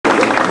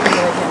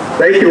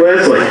Thank you,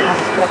 Leslie.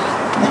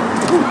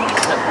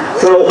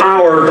 So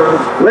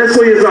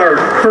Leslie is our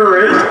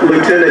current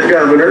Lieutenant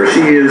Governor.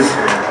 She is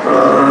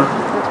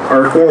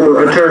our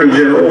former Attorney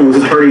General, was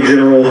Attorney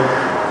General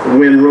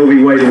when Roe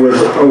v. Wade was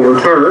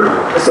overturned.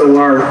 So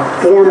our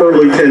former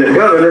Lieutenant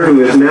Governor, who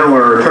is now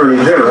our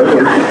Attorney General,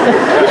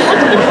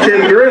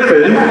 Tim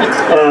Griffin.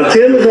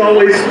 Tim is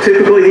always,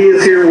 typically he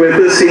is here with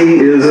us. He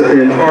is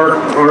in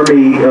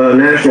Army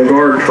National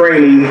Guard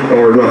training,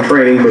 or not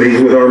training, but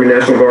he's with Army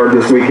National Guard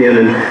this weekend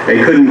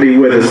and couldn't be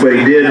with us. But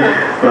he did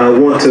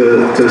want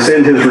to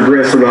send his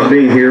regrets for not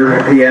being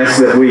here. He asked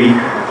that we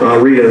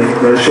read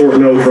a short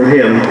note from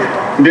him.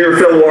 Dear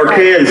fellow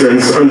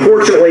Arkansans,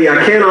 unfortunately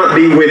I cannot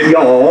be with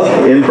y'all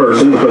in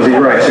person because he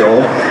writes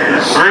y'all.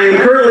 I am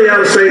currently out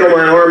of state on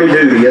my Army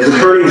duty. As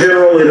Attorney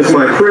General, it is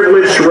my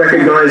privilege to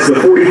recognize the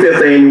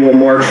 45th Annual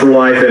March for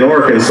Life in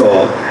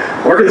Arkansas.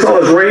 Arkansas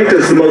is ranked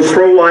as the most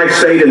pro-life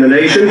state in the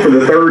nation for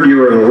the third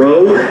year in a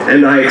row,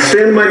 and I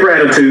extend my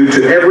gratitude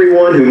to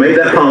everyone who made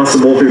that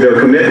possible through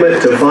their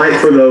commitment to fight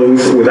for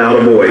those without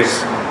a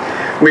voice.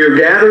 We are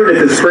gathered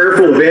at this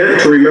prayerful event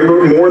to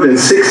remember more than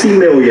 60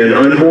 million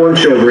unborn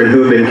children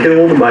who have been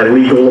killed by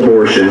legal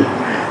abortion.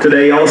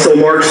 Today also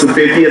marks the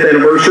 50th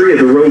anniversary of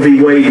the Roe v.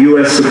 Wade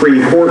U.S.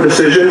 Supreme Court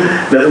decision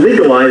that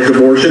legalized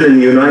abortion in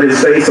the United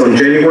States on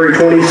January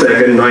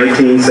 22,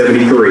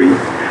 1973.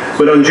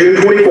 But on June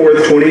 24,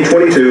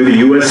 2022, the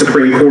U.S.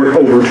 Supreme Court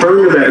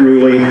overturned that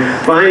ruling,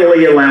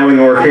 finally allowing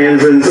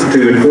Arkansans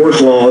to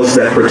enforce laws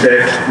that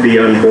protect the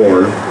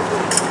unborn.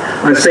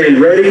 I stand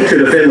ready to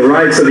defend the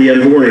rights of the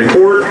unborn in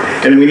court,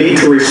 and we need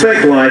to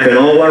respect life in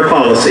all our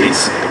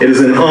policies. It is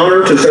an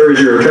honor to serve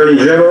as your Attorney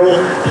General.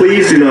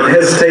 Please do not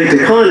hesitate to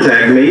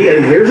contact me,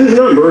 and here's his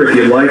number if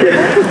you'd like it,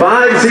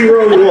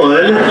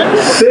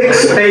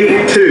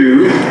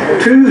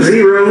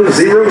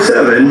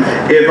 501-682-2007,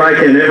 if I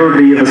can ever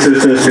be of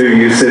assistance to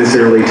you.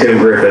 Sincerely, Tim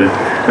Griffin,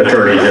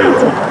 Attorney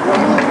General.